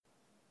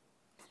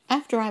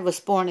After I was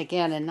born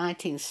again in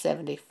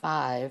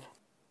 1975,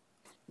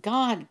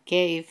 God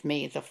gave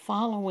me the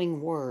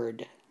following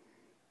word: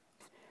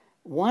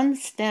 one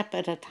step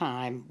at a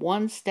time,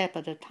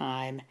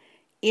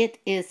 it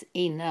is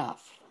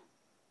enough.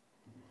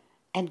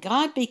 And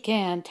God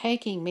began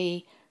taking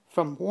me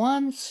from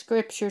one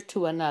scripture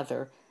to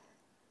another,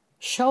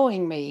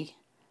 showing me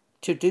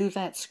to do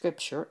that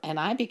scripture, and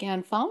I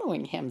began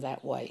following Him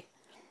that way.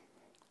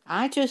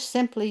 I just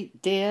simply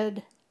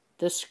did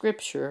the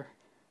scripture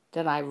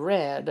that I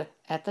read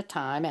at the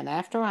time, and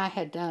after I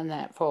had done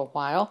that for a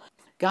while,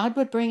 God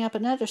would bring up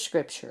another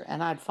scripture,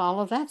 and I'd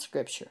follow that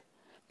scripture.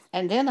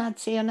 And then I'd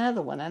see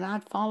another one, and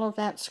I'd follow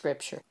that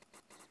scripture.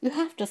 You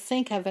have to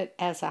think of it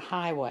as a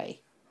highway.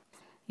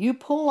 You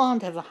pull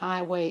onto the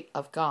highway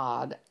of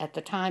God at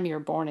the time you're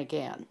born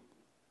again.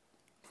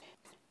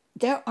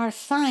 There are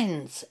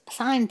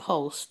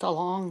signposts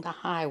along the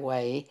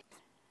highway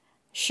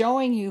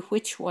showing you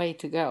which way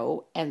to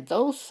go, and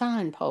those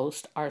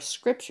signposts are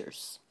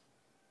scriptures.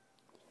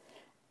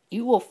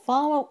 You will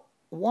follow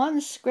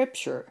one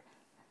scripture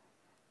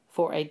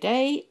for a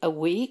day, a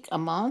week, a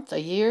month,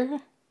 a year,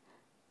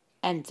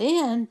 and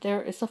then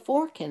there is a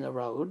fork in the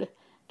road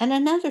and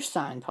another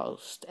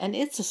signpost, and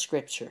it's a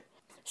scripture.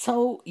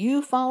 So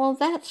you follow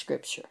that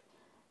scripture,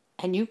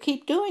 and you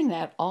keep doing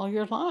that all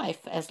your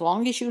life. As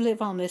long as you live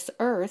on this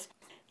earth,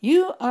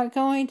 you are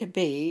going to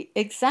be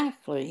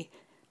exactly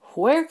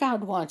where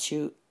God wants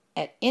you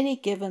at any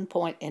given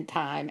point in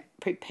time,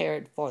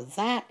 prepared for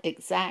that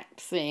exact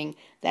thing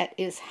that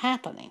is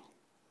happening.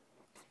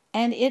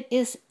 And it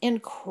is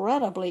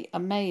incredibly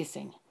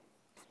amazing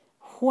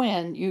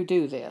when you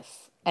do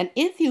this. And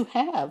if you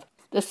have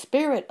the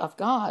Spirit of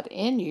God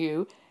in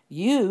you,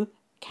 you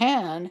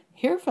can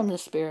hear from the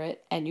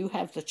Spirit, and you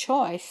have the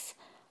choice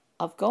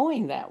of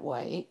going that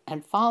way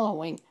and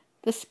following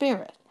the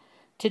Spirit.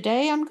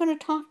 Today I'm going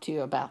to talk to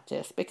you about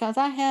this because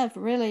I have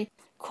really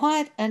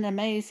quite an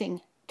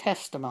amazing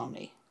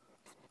testimony.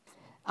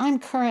 I'm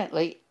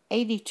currently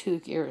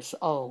 82 years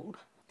old.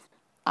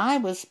 I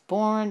was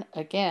born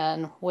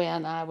again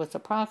when I was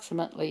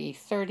approximately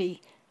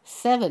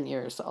 37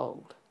 years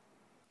old.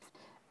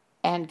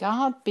 And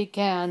God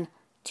began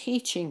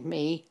teaching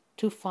me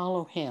to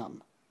follow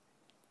Him.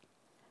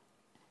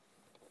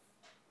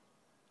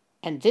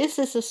 And this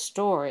is a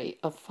story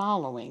of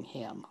following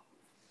Him.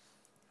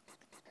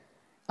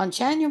 On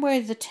January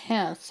the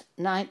 10th,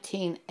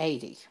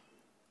 1980,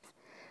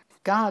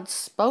 God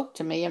spoke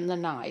to me in the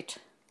night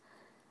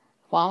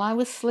while I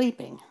was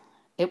sleeping.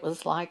 It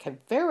was like a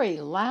very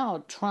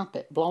loud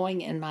trumpet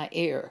blowing in my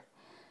ear,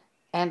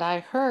 and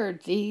I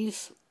heard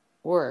these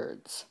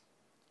words,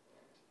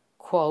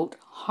 quote,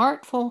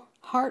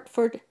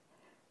 Hartford,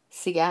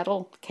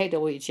 Seattle,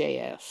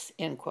 KWJS,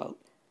 end quote.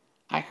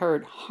 I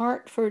heard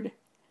Hartford,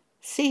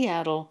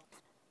 Seattle,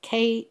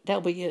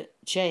 KWJS.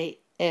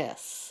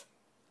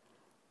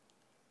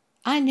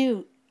 I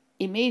knew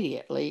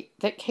immediately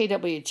that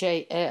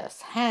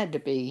KWJS had to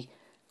be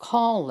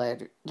call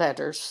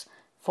letters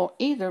for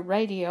either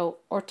radio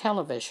or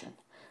television.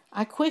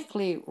 I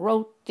quickly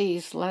wrote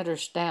these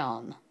letters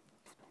down,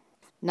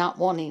 not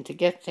wanting to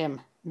get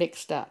them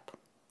mixed up.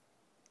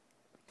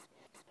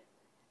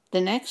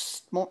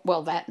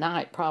 That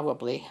night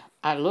probably,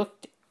 I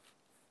looked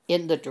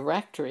in the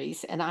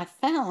directories and I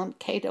found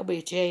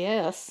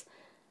KWJS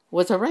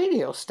was a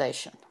radio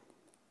station.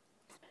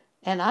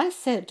 And I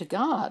said to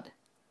God,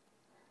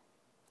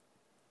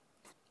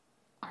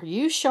 are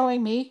you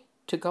showing me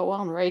to go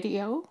on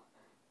radio?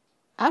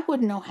 I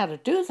wouldn't know how to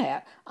do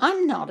that.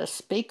 I'm not a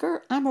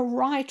speaker, I'm a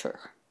writer.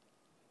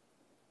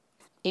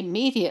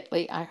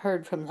 Immediately I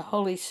heard from the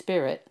Holy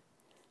Spirit,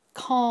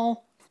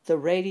 call the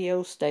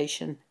radio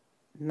station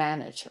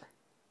manager.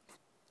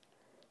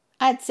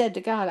 I'd said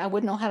to God, I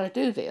wouldn't know how to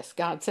do this.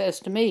 God says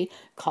to me,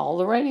 call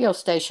the radio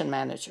station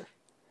manager.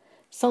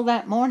 So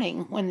that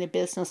morning, when the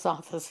business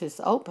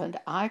offices opened,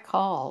 I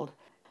called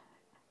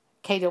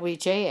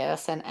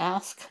KWJS and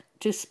asked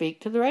to speak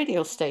to the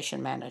radio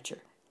station manager.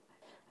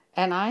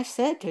 And I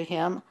said to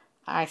him,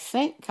 I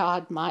think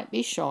God might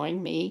be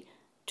showing me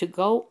to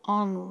go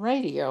on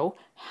radio.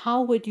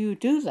 How would you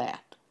do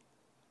that?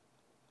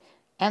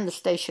 And the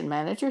station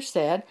manager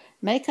said,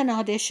 make an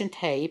audition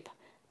tape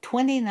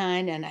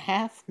 29 and a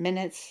half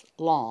minutes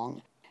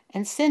long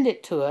and send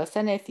it to us.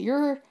 And if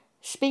your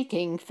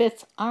speaking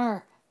fits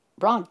our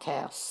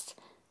broadcasts,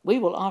 we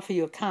will offer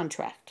you a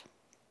contract.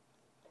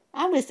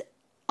 I was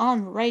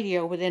on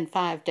radio within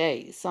 5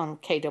 days on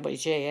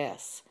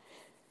KWJS.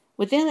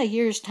 Within a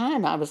year's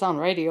time, I was on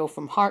radio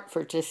from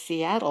Hartford to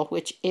Seattle,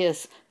 which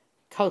is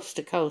coast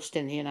to coast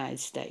in the United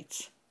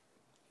States.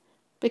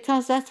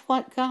 Because that's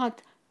what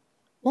God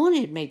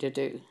wanted me to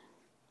do.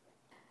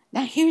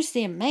 Now here's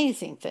the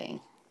amazing thing.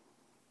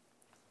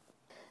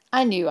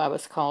 I knew I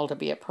was called to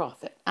be a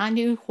prophet. I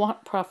knew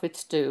what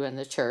prophets do in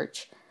the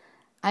church.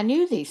 I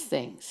knew these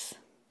things.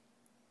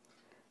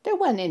 There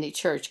wasn't any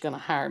church going to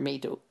hire me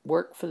to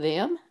work for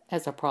them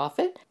as a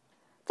prophet.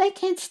 They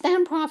can't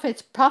stand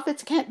prophets.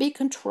 Prophets can't be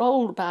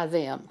controlled by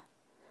them.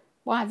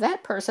 Why,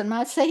 that person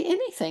might say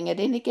anything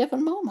at any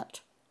given moment.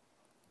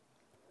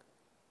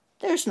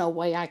 There's no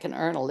way I can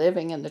earn a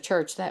living in the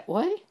church that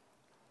way.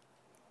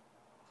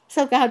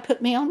 So God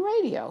put me on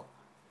radio.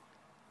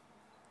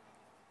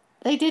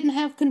 They didn't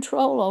have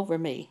control over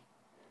me.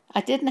 I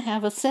didn't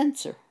have a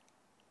censor.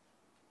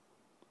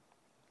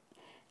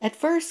 At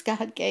first,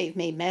 God gave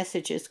me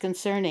messages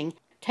concerning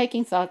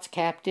taking thoughts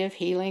captive,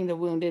 healing the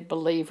wounded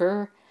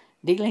believer,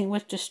 dealing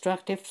with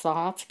destructive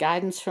thoughts,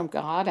 guidance from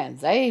God, and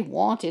they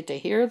wanted to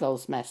hear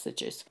those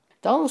messages.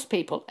 Those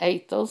people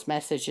ate those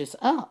messages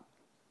up.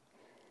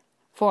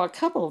 For a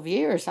couple of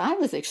years, I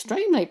was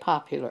extremely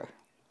popular.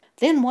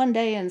 Then one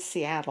day in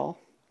Seattle,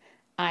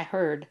 I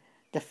heard,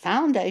 "The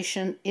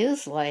foundation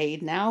is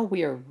laid, now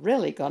we're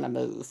really going to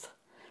move."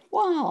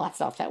 Wow, I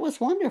thought that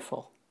was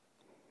wonderful.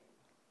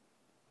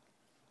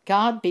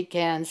 God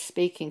began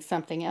speaking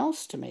something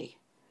else to me.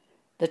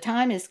 The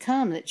time has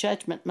come that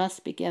judgment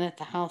must begin at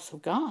the house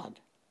of God.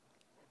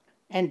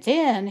 And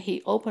then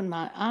he opened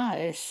my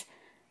eyes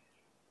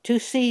to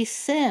see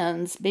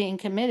sins being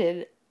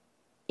committed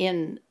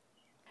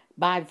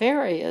by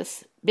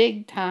various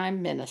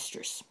big-time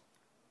ministers.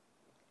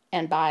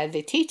 And by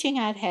the teaching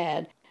I'd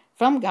had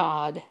from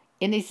God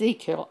in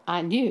Ezekiel,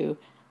 I knew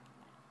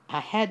I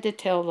had to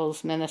tell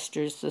those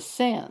ministers the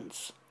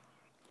sins.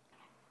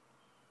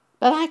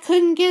 But I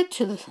couldn't get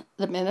to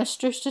the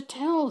ministers to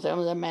tell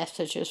them the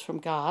messages from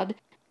God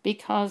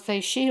because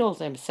they shield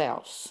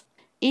themselves,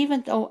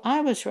 even though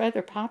I was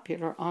rather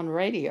popular on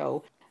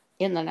radio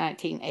in the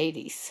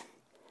 1980s.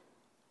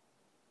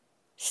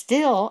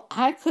 Still,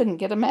 I couldn't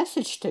get a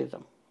message to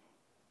them.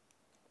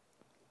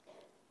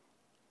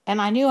 And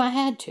I knew I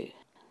had to.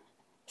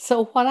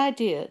 So what I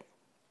did,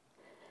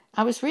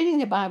 I was reading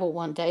the Bible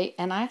one day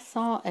and I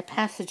saw a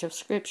passage of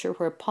Scripture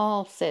where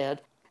Paul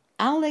said,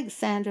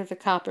 "Alexander the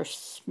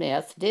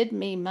coppersmith did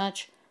me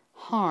much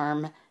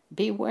harm,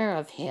 beware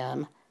of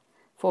him,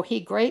 for he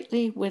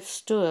greatly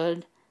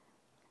withstood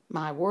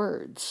my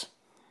words."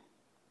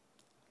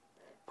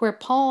 Where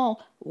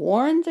Paul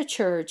warned the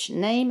church,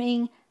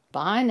 naming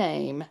by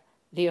name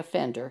the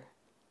offender.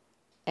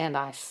 And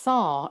I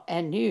saw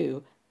and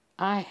knew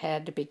I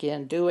had to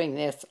begin doing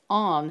this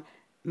on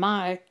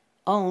my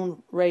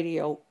own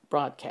radio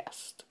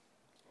broadcast.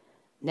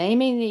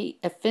 Naming the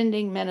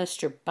offending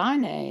minister by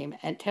name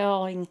and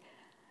telling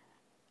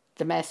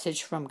the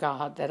message from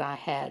God that I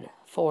had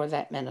for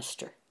that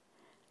minister.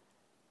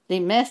 The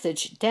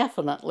message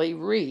definitely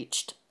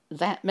reached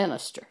that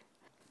minister.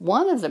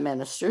 One of the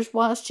ministers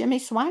was Jimmy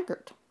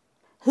Swaggart,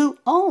 who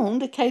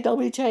owned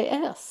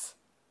KWJS.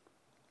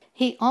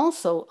 He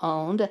also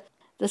owned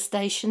the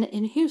station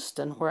in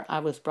Houston where I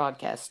was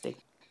broadcasting.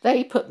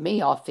 They put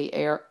me off the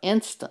air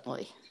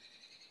instantly.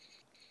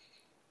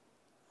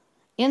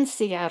 In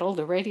Seattle,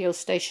 the radio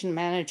station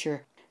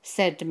manager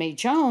said to me,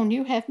 "Joan,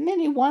 you have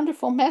many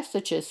wonderful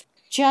messages.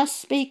 Just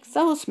speak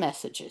those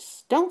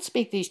messages. Don't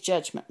speak these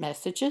judgment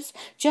messages.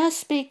 Just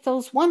speak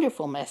those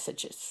wonderful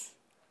messages."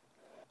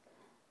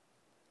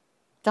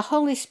 The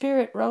Holy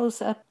Spirit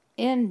rose up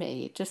in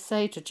me to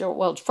say to George,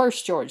 well,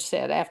 first George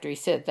said, after he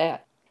said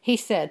that, he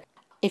said,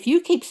 "If you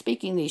keep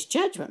speaking these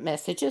judgment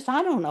messages,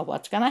 I don't know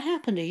what's going to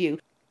happen to you.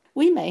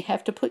 We may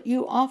have to put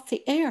you off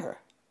the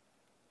air."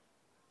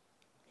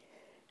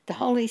 The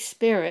Holy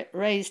Spirit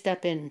raised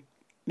up in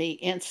me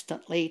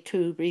instantly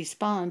to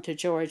respond to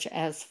George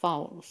as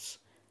follows.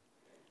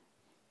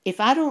 If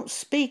I don't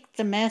speak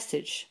the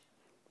message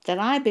that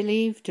I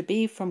believe to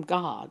be from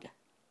God,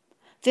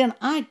 then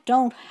I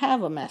don't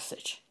have a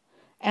message,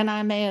 and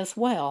I may as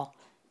well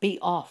be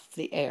off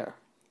the air.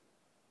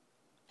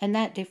 And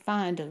that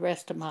defined the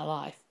rest of my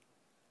life.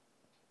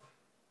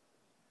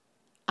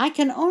 I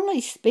can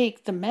only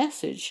speak the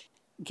message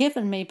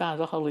given me by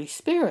the Holy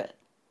Spirit.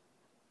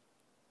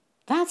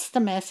 That's the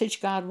message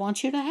God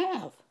wants you to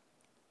have.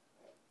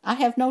 I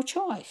have no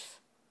choice.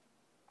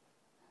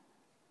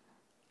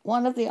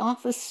 One of the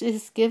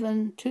offices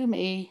given to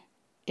me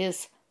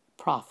is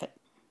prophet.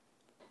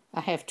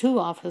 I have two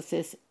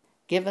offices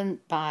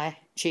given by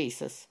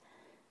Jesus,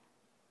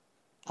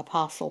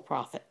 apostle,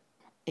 prophet.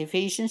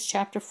 Ephesians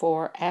chapter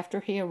 4,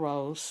 after he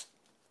arose,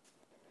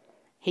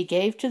 he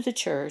gave to the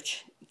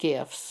church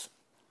gifts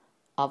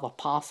of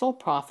apostle,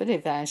 prophet,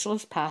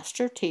 evangelist,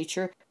 pastor,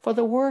 teacher, for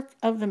the work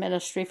of the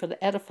ministry, for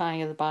the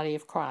edifying of the body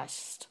of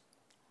Christ.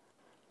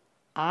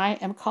 I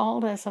am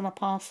called as an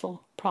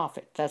apostle,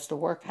 prophet. That's the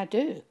work I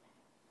do.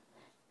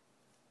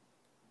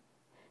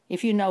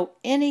 If you know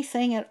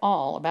anything at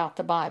all about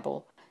the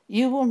Bible,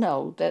 you will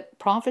know that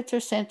prophets are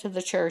sent to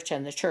the church,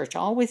 and the church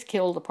always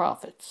killed the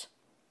prophets.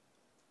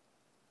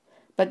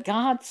 But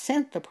God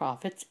sent the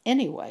prophets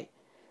anyway.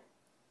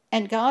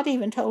 And God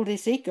even told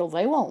Ezekiel,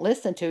 "They won't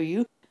listen to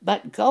you,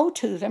 but go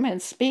to them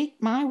and speak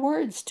my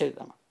words to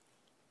them."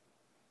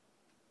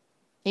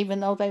 Even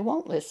though they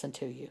won't listen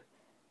to you.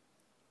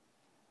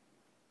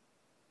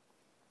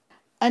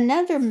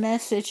 Another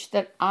message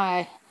that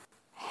I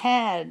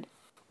had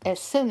as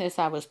soon as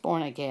I was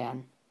born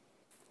again,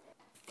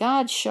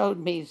 God showed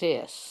me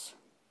this.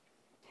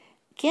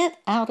 Get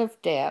out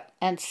of debt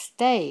and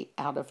stay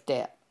out of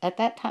debt. At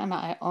that time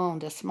I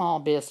owned a small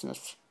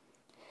business.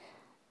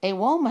 A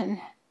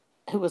woman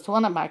who was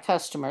one of my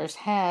customers,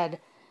 had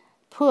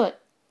put,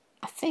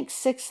 I think,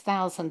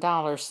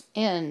 $6,000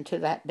 into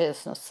that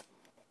business,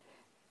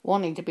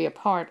 wanting to be a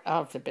part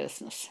of the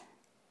business.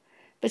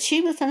 But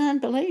she was an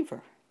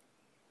unbeliever.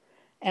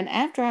 And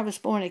after I was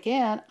born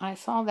again, I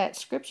saw that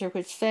scripture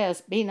which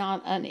says, be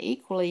not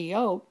unequally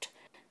yoked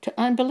to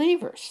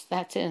unbelievers.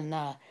 That's in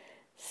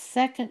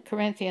 2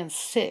 Corinthians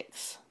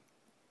 6.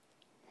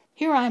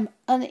 Here I'm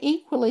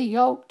unequally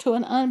yoked to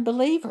an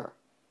unbeliever.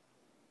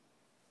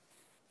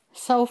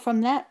 So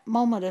from that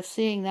moment of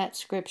seeing that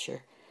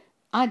scripture,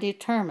 I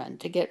determined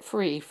to get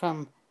free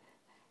from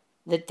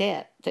the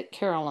debt that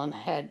Carolyn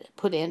had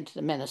put into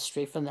the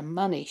ministry, from the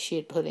money she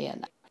had put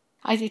in.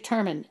 I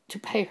determined to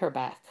pay her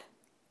back.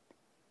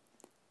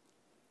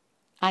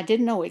 I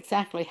didn't know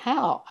exactly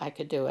how I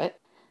could do it,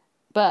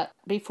 but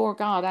before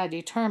God, I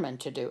determined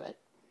to do it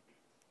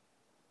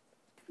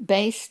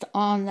based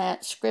on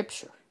that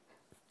scripture.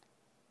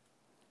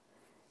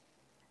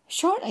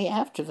 Shortly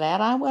after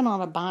that, I went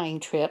on a buying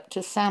trip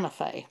to Santa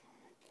Fe,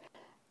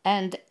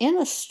 and in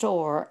a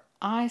store,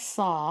 I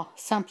saw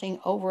something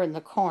over in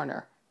the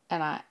corner,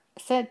 and I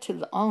said to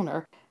the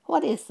owner,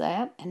 what is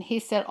that? And he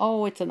said,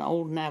 oh, it's an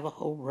old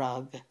Navajo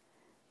rug.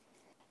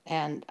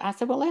 And I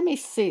said, well, let me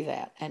see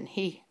that. And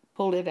he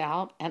pulled it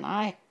out, and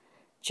I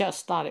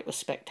just thought it was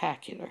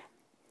spectacular.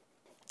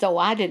 Though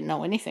I didn't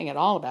know anything at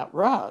all about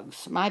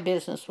rugs, my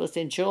business was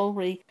in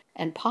jewelry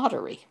and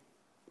pottery.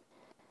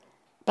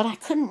 But I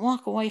couldn't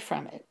walk away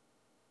from it.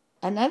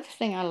 Another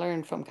thing I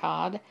learned from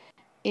God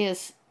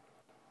is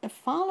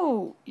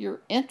follow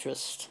your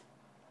interest.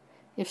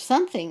 If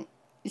something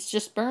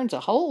just burns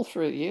a hole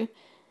through you,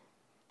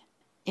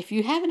 if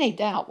you have any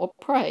doubt, well,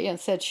 pray and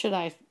said, should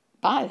I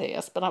buy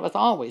this? But I was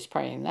always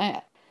praying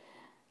that.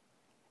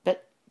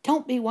 But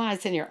don't be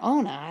wise in your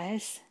own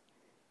eyes.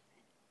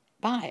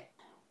 Buy it.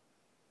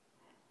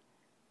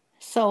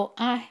 So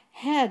I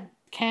had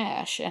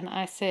cash, and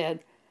I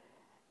said,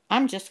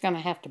 I'm just going to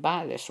have to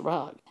buy this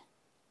rug.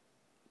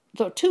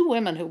 The two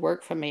women who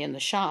worked for me in the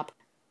shop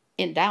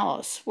in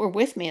Dallas were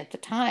with me at the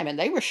time, and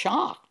they were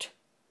shocked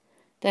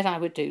that I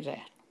would do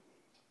that.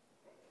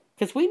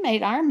 Because we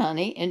made our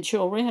money in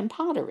jewelry and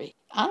pottery.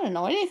 I didn't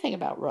know anything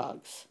about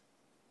rugs.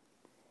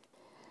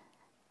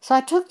 So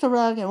I took the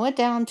rug and went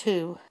down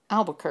to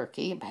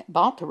Albuquerque,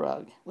 bought the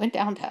rug, went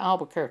down to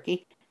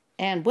Albuquerque,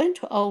 and went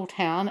to Old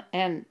Town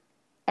and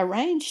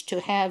arranged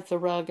to have the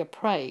rug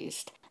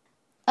appraised.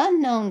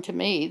 Unknown to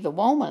me, the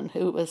woman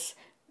who was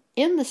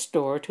in the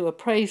store to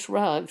appraise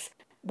rugs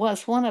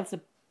was one of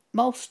the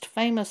most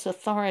famous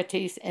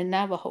authorities in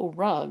Navajo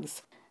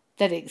rugs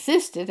that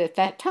existed at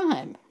that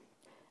time.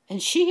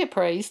 And she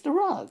appraised the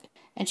rug.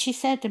 And she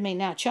said to me,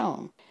 now,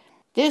 Joan,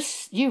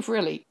 you've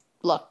really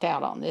lucked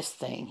out on this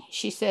thing.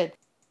 She said,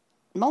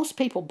 most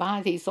people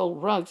buy these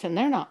old rugs and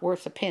they're not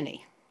worth a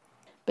penny.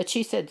 But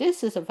she said,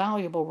 this is a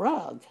valuable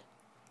rug.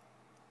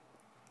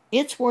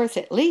 It's worth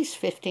at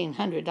least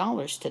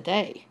 $1,500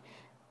 today.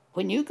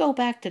 When you go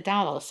back to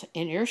Dallas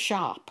in your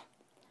shop,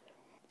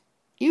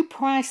 you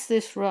price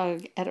this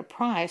rug at a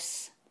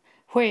price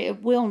where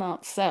it will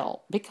not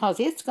sell, because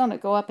it's going to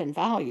go up in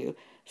value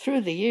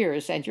through the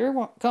years, and you're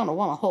going to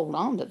want to hold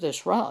on to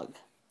this rug.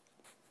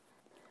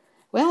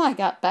 Well, I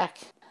got back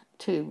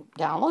to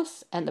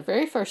Dallas, and the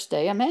very first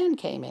day a man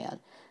came in,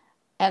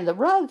 and the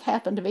rug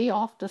happened to be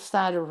off the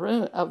side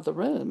of the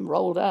room,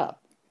 rolled up.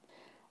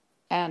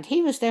 And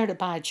he was there to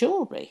buy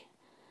jewelry.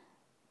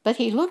 But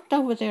he looked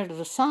over there to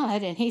the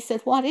side, and he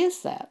said, what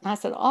is that? And I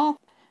said, oh,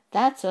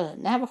 that's a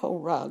Navajo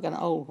rug, an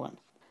old one.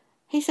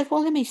 He said,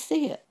 well, let me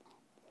see it.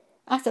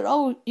 I said,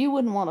 oh, you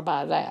wouldn't want to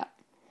buy that.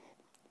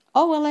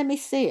 Oh, well, let me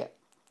see it.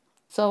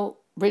 So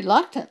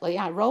reluctantly,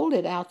 I rolled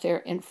it out there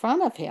in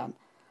front of him.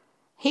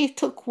 He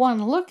took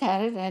one look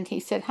at it, and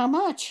he said, how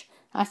much?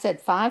 I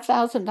said,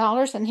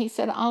 $5,000, and he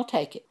said, I'll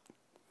take it.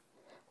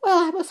 Well,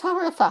 I was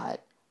horrified.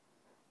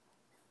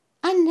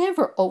 I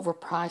never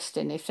overpriced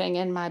anything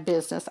in my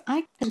business.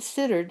 I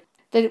considered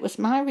that it was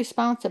my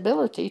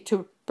responsibility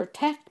to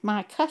protect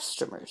my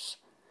customers.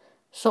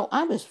 So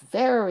I was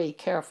very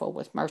careful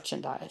with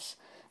merchandise.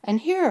 And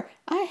here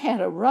I had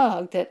a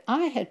rug that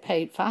I had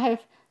paid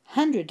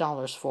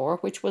 $500 for,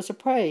 which was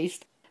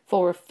appraised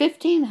for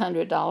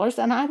 $1,500,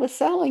 and I was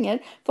selling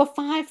it for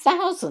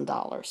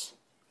 $5,000.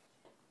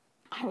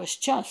 I was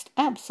just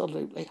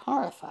absolutely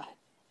horrified.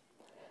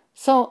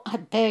 So I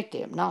begged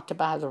him not to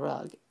buy the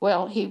rug.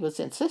 Well, he was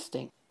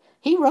insisting.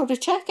 He wrote a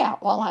check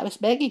out while I was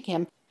begging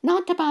him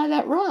not to buy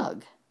that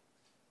rug.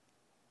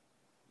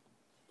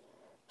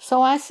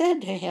 So I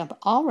said to him,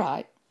 all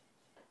right,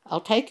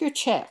 I'll take your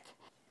check,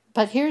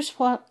 but here's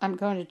what I'm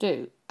going to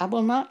do. I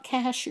will not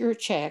cash your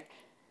check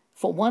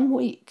for 1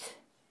 week.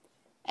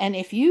 And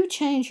if you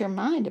change your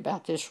mind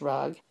about this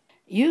rug,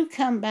 you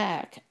come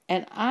back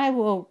and I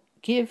will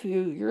give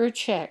you your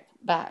check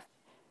back.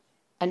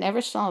 I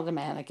never saw the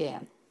man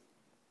again.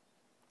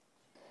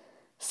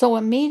 So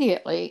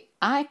immediately,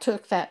 I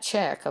took that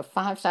check of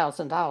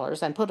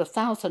 $5,000 and put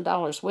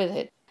 $1,000 with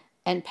it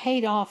and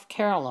paid off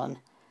Carolyn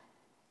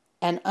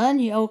and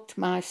unyoked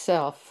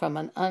myself from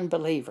an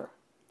unbeliever.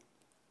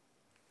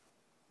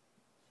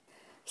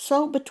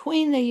 So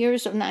between the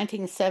years of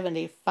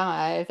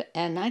 1975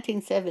 and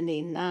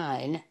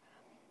 1979,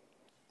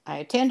 I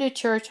attended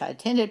church, I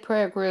attended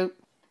prayer group,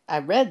 I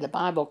read the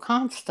Bible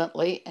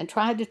constantly and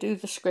tried to do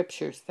the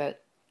scriptures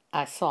that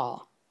I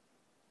saw.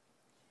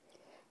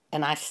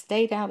 And I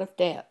stayed out of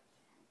debt.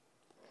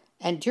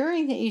 And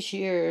during these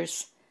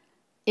years,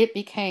 it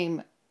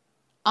became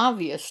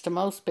obvious to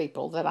most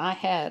people that I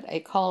had a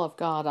call of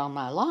God on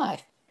my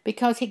life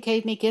because He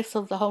gave me gifts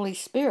of the Holy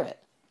Spirit.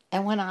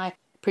 And when I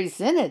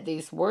presented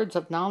these words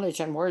of knowledge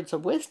and words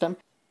of wisdom,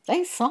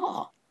 they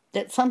saw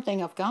that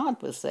something of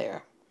God was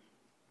there.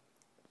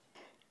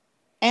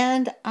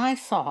 And I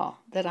saw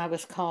that I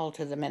was called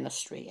to the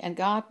ministry, and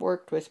God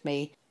worked with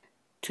me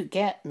to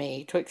get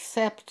me to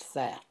accept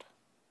that.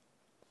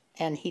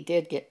 And He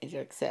did get me to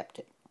accept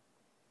it.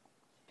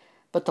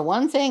 But the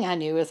one thing I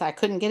knew is I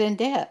couldn't get in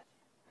debt.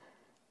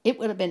 It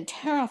would have been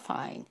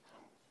terrifying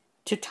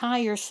to tie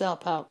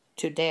yourself up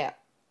to debt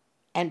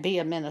and be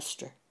a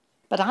minister.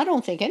 But I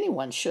don't think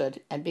anyone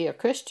should and be a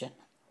Christian.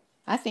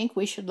 I think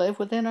we should live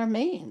within our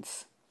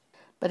means.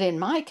 But in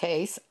my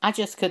case, I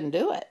just couldn't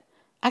do it.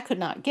 I could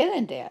not get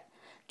in debt.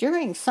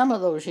 During some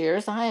of those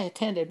years, I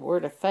attended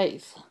Word of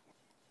Faith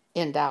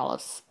in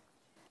Dallas.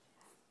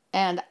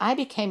 And I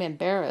became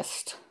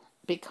embarrassed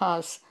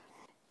because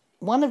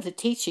one of the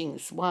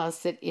teachings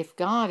was that if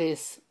God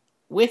is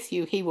with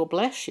you, He will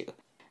bless you.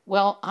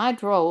 Well, I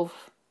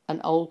drove an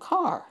old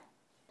car.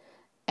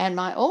 And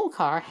my old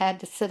car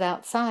had to sit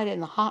outside in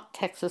the hot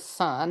Texas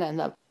sun, and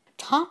the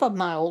top of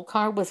my old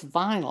car was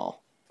vinyl,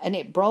 and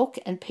it broke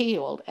and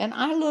peeled, and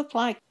I looked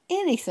like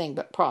anything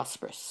but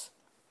prosperous.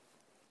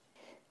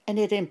 And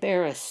it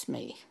embarrassed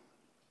me.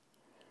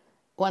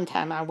 One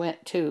time I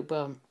went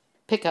to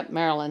pick up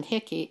Marilyn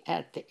Hickey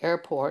at the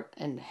airport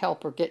and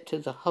help her get to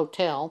the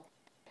hotel,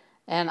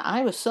 and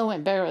I was so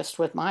embarrassed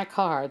with my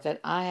car that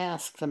I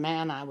asked the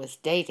man I was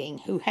dating,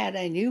 who had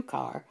a new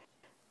car,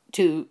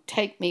 to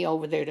take me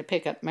over there to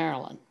pick up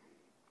Marilyn.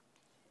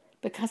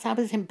 Because I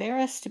was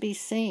embarrassed to be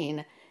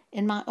seen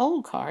in my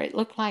old car. It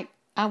looked like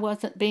I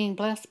wasn't being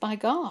blessed by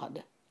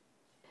God.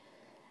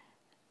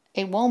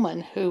 A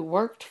woman who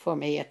worked for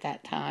me at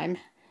that time,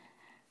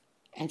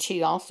 and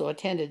she also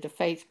attended the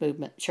faith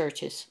movement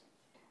churches,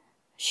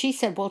 she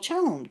said, "Well,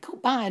 Joan, go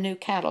buy a new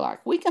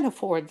Cadillac. We can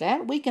afford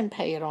that. We can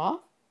pay it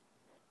off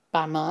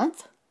by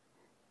month.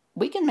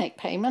 We can make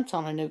payments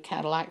on a new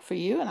Cadillac for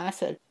you." And I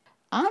said,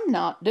 "I'm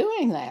not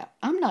doing that.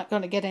 I'm not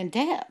going to get in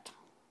debt."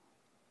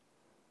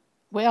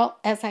 Well,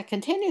 as I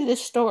continue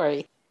this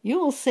story, you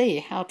will see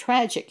how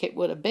tragic it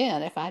would have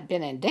been if I'd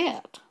been in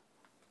debt.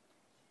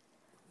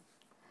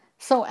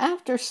 So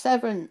after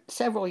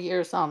several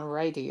years on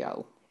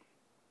radio,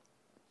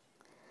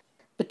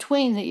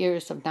 between the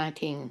years of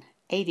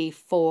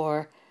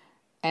 1984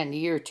 and the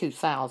year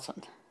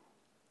 2000,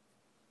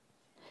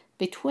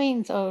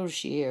 between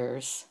those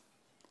years,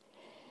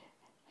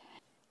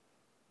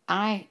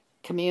 I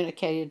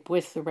communicated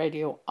with the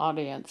radio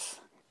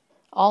audience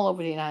all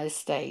over the United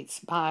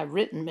States by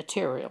written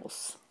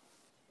materials.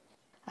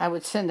 I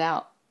would send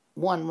out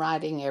one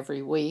writing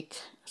every week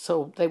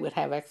so they would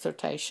have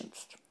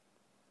exhortations.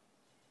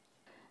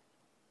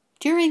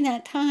 During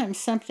that time,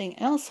 something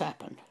else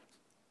happened.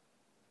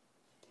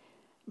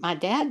 My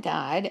dad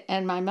died,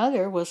 and my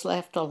mother was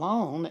left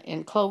alone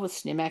in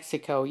Clovis, New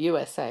Mexico,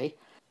 USA.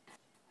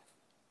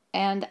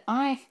 And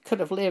I could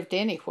have lived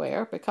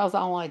anywhere because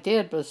all I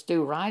did was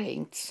do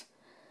writings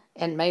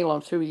and mail them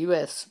through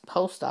U.S.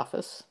 Post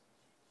Office.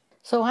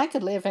 So I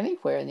could live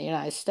anywhere in the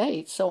United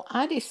States. So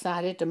I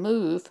decided to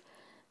move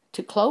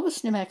to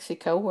Clovis, New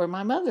Mexico, where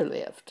my mother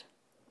lived.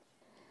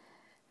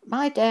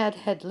 My dad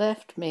had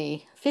left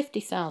me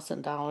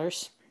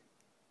 $50,000,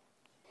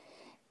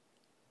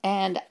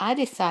 and I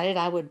decided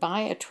I would buy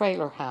a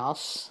trailer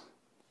house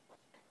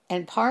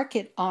and park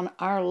it on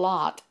our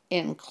lot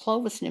in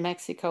Clovis, New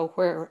Mexico,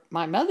 where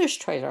my mother's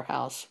trailer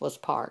house was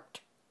parked.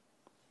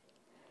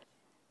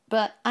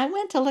 But I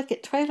went to look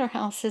at trailer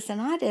houses,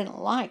 and I didn't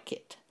like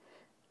it.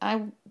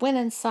 I went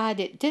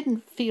inside. It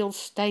didn't feel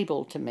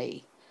stable to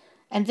me.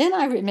 And then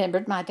I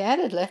remembered my dad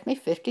had left me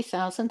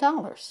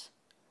 $50,000.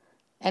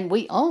 And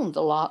we owned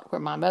the lot where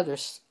my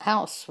mother's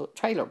house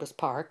trailer was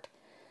parked.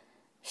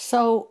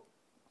 So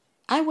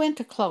I went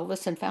to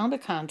Clovis and found a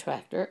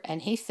contractor,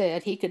 and he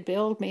said he could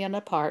build me an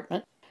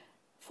apartment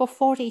for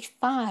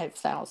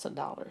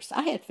 $45,000.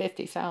 I had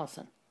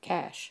 $50,000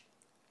 cash.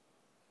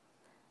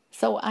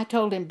 So I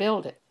told him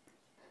build it.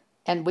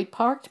 And we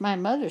parked my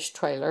mother's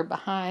trailer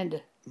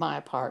behind my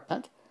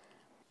apartment.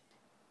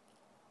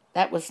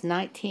 That was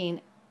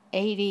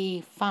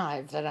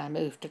 1985 that I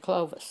moved to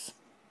Clovis.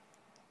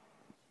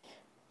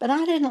 But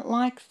I didn't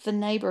like the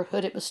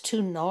neighborhood. It was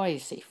too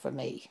noisy for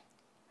me.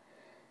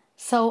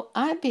 So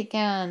I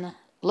began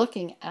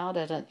looking out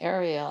at an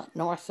area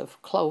north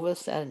of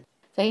Clovis, and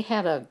they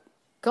had a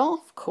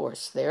golf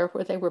course there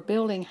where they were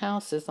building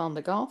houses on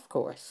the golf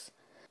course.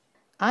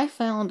 I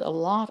found a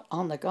lot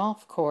on the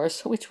golf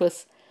course which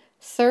was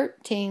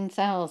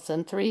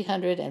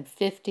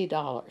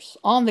 $13,350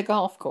 on the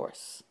golf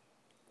course.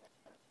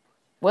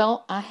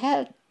 Well, I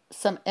had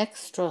some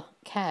extra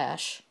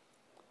cash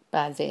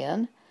by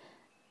then,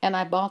 and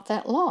I bought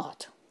that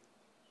lot.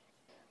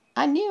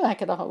 I knew I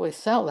could always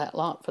sell that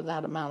lot for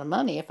that amount of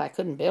money if I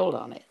couldn't build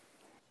on it.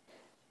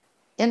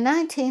 In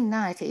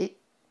 1990,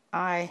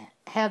 I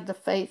had the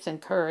faith and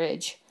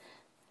courage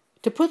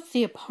to put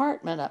the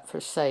apartment up for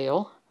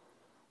sale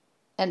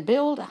and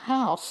build a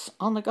house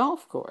on the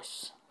golf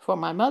course for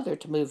my mother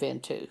to move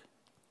into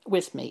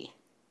with me.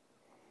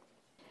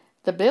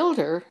 The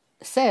builder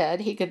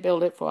said he could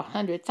build it for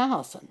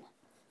 $100,000.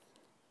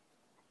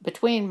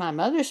 Between my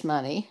mother's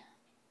money,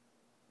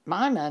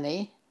 my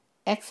money,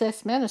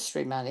 excess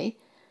ministry money,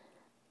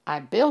 I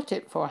built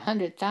it for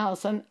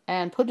 $100,000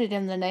 and put it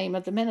in the name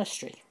of the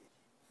ministry.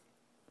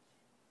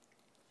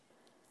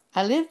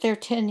 I lived there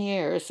 10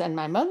 years and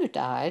my mother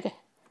died.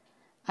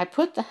 I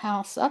put the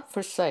house up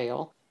for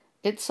sale.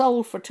 It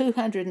sold for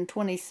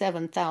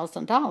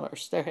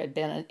 $227,000. There had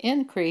been an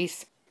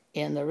increase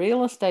in the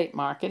real estate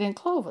market in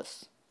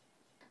Clovis.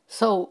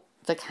 So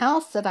the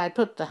house that I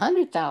put the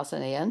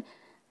 $100,000 in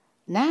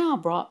now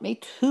brought me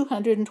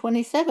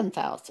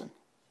 $227,000.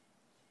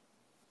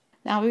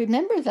 Now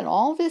remember that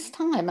all this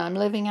time I'm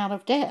living out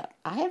of debt.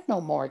 I have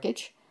no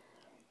mortgage.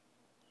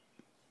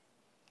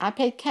 I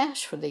paid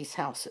cash for these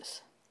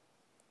houses,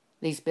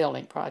 these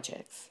building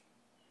projects.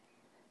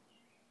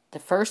 The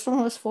first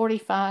one was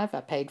 $45,000.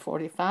 I paid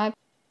 $45,000.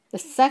 The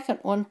second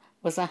one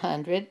was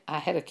 $100,000. I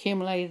had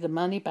accumulated the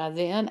money by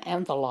then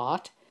and the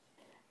lot.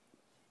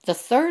 The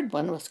third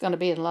one was going to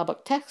be in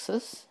Lubbock,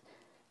 Texas.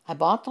 I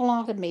bought the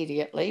lot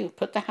immediately,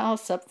 put the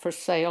house up for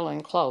sale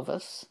in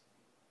Clovis,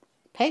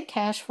 paid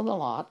cash for the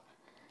lot.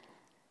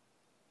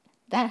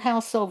 That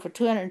house sold for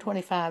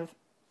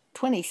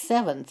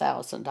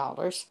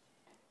 $227,000.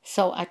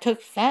 So I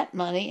took that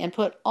money and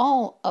put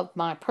all of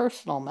my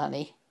personal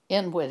money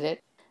in with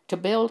it to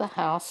build a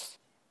house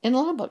in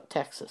Lubbock,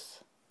 Texas.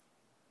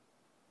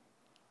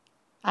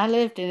 I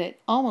lived in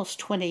it almost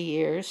 20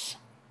 years,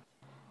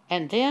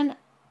 and then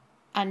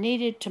I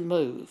needed to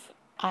move.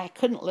 I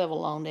couldn't live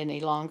alone any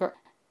longer.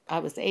 I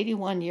was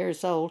 81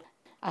 years old.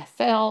 I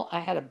fell. I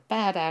had a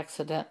bad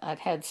accident. I'd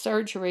had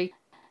surgery.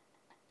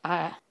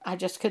 I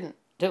just couldn't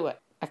do it.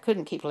 I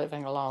couldn't keep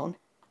living alone.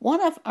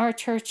 One of our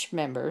church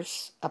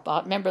members,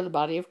 a member of the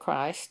Body of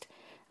Christ,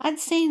 I'd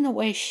seen the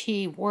way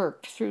she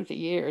worked through the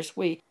years.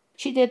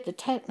 She did the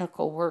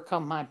technical work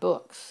on my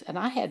books, and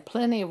I had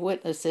plenty of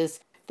witnesses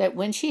that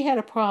when she had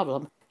a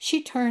problem,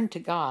 she turned to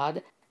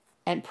God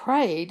and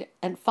prayed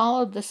and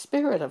followed the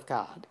Spirit of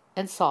God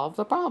and solved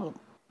the problem.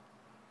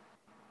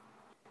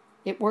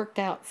 It worked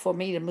out for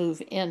me to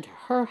move into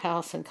her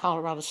house in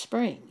Colorado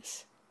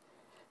Springs.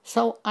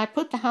 So I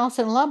put the house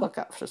in Lubbock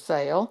up for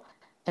sale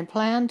and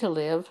planned to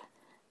live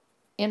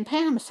in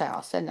Pam's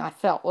house. And I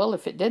felt, well,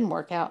 if it didn't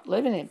work out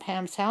living in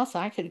Pam's house,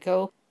 I could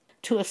go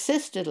to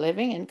assisted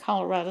living in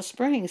Colorado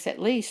Springs. At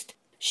least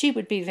she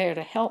would be there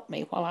to help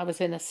me while I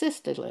was in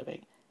assisted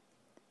living.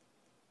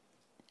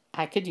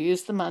 I could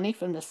use the money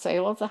from the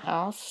sale of the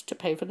house to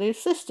pay for the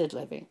assisted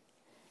living,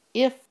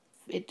 if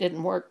it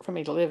didn't work for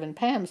me to live in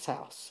Pam's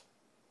house.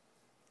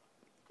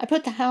 I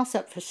put the house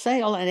up for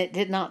sale and it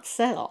did not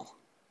sell.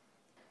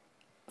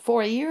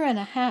 For a year and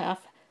a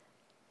half,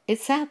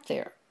 it sat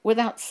there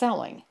without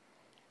selling.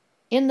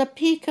 In the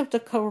peak of the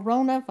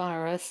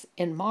coronavirus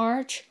in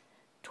March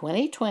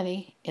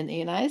 2020 in the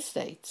United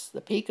States,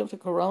 the peak of the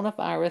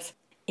coronavirus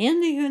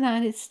in the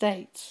United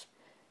States,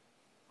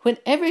 when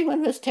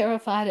everyone was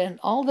terrified and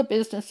all the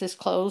businesses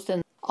closed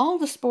and all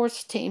the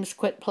sports teams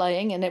quit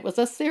playing and it was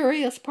a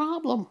serious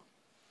problem,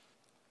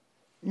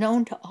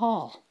 known to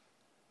all.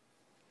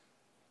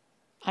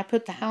 I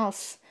put the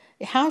house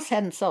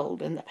hadn't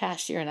sold in the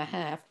past year and a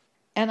half,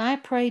 and I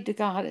prayed to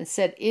God and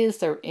said, is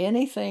there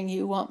anything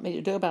you want me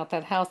to do about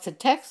that house in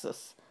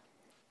Texas?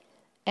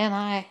 And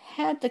I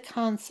had the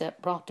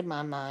concept brought to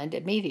my mind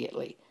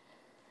immediately.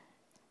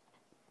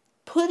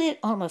 Put it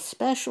on a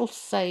special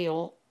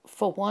sale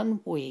for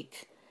 1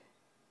 week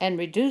and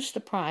reduce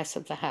the price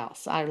of the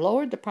house. I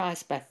lowered the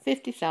price by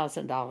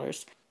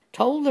 $50,000,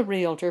 told the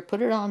realtor,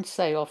 put it on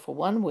sale for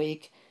 1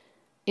 week.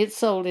 It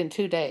sold in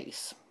 2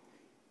 days.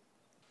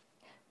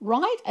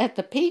 Right at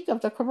the peak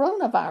of the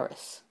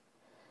coronavirus,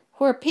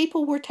 where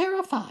people were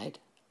terrified.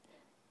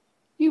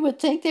 You would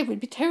think they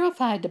would be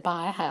terrified to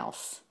buy a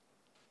house.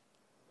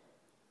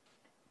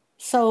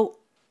 So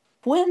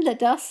when the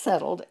dust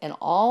settled and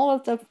all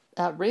of the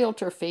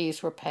realtor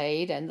fees were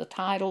paid and the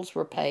titles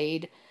were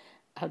paid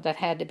that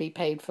had to be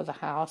paid for the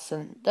house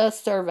and the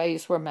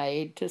surveys were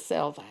made to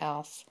sell the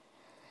house,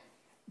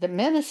 the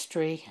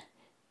ministry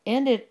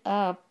ended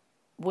up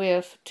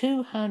with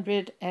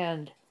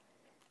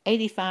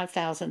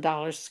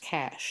 $285,000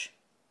 cash.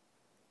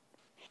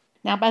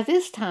 Now, by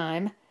this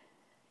time,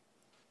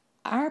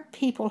 our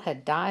people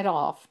had died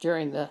off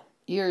during the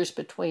years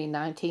between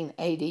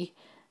 1980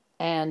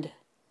 and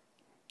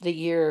the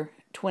year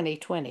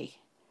 2020.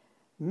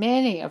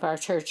 Many of our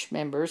church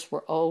members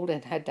were old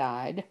and had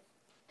died,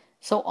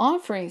 so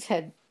offerings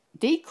had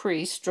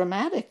decreased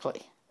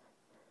dramatically.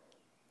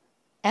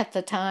 At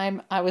the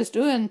time I was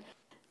doing,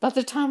 by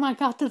the time I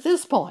got to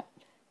this point,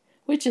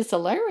 which is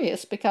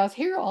hilarious because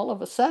here all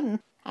of a sudden,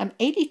 I'm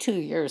 82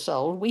 years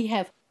old. We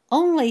have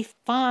only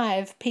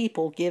 5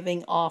 people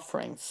giving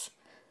offerings.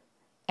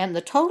 And the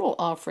total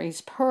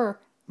offerings per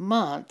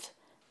month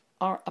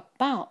are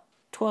about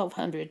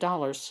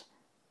 $1,200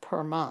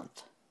 per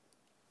month.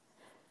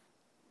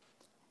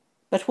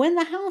 But when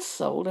the house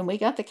sold and we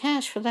got the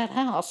cash for that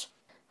house,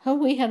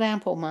 we had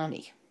ample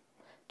money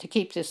to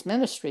keep this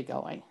ministry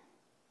going.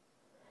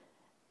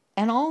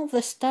 And all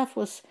the stuff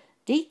was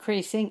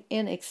decreasing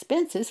in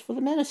expenses for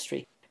the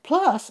ministry.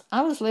 Plus,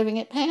 I was living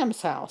at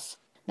Pam's house.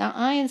 Now,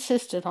 I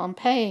insisted on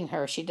paying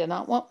her. She did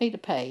not want me to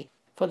pay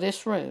for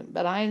this room,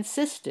 but I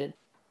insisted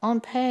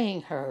on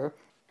paying her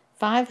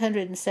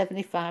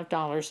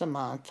 $575 a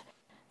month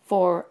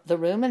for the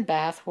room and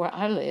bath where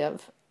I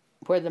live,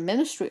 where the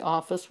ministry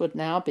office would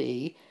now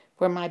be,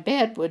 where my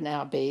bed would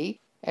now be,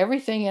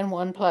 everything in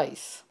one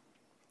place.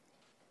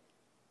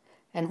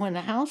 And when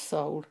the house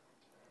sold,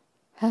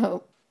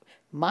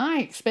 my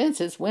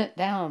expenses went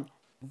down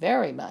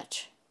very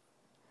much.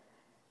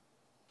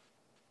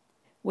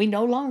 We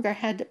no longer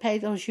had to pay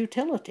those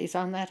utilities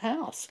on that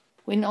house.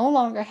 We no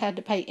longer had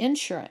to pay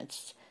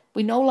insurance.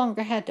 We no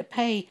longer had to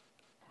pay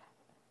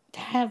to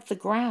have the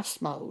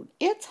grass mowed.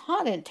 It's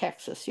hot in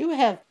Texas. You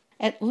have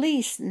at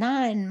least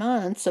 9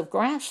 months of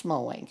grass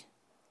mowing.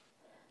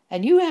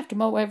 And you have to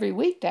mow every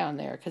week down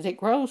there because it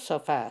grows so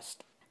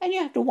fast. And you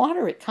have to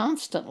water it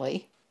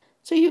constantly.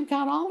 So you've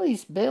got all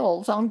these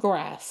bills on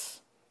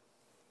grass.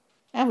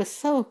 I was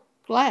so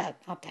glad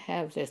not to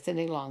have this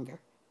any longer.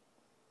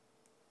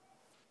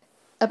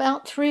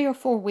 About 3 or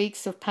 4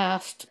 weeks have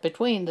passed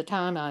between the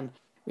time I'm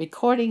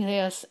recording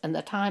this and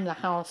the time the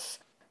house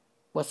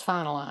was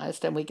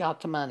finalized and we got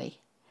the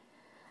money.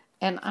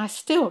 And I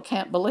still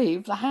can't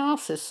believe the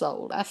house is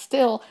sold. I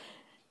still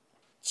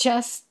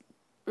just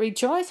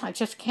rejoice. I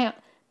just can't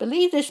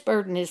believe this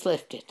burden is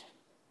lifted.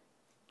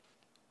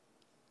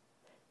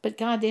 But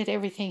God did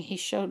everything He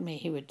showed me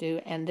He would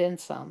do, and then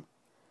some.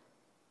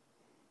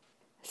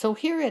 So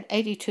here at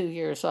 82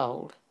 years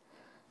old,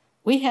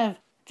 we have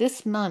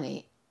this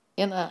money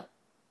in a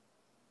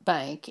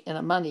bank, in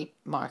a money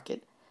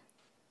market,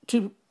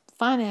 to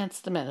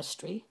finance the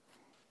ministry.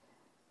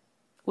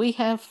 We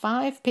have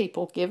 5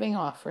 people giving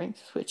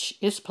offerings, which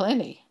is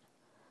plenty.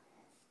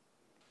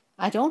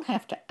 I don't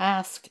have to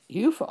ask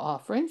you for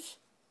offerings.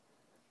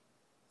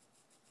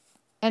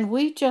 And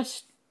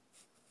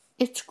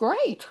it's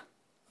great.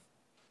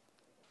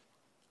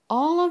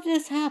 All of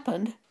this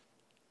happened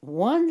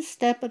one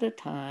step at a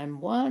time,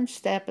 one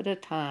step at a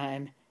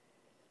time.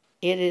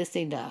 It is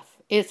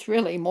enough. It's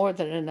really more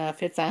than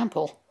enough. It's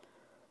ample,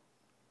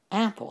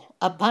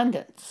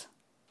 abundance.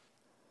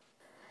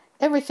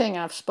 Everything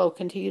I've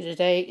spoken to you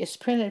today is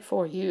printed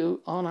for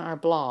you on our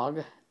blog,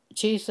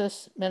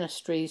 Jesus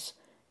Ministries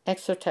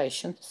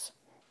Exhortations.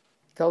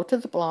 Go to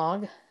the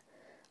blog.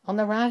 On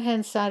the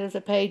right-hand side of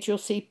the page, you'll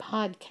see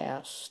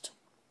podcast.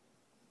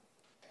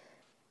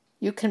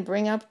 You can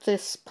bring up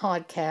this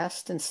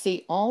podcast and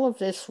see all of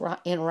this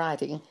in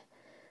writing.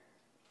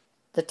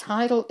 The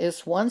title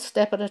is One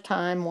Step at a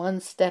Time,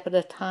 One Step at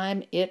a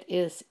Time. It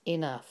is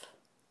enough.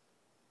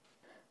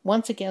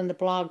 Once again, the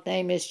blog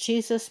name is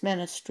Jesus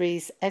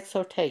Ministries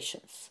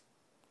Exhortations.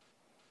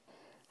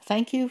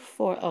 Thank you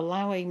for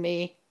allowing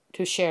me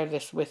to share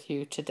this with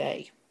you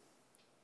today.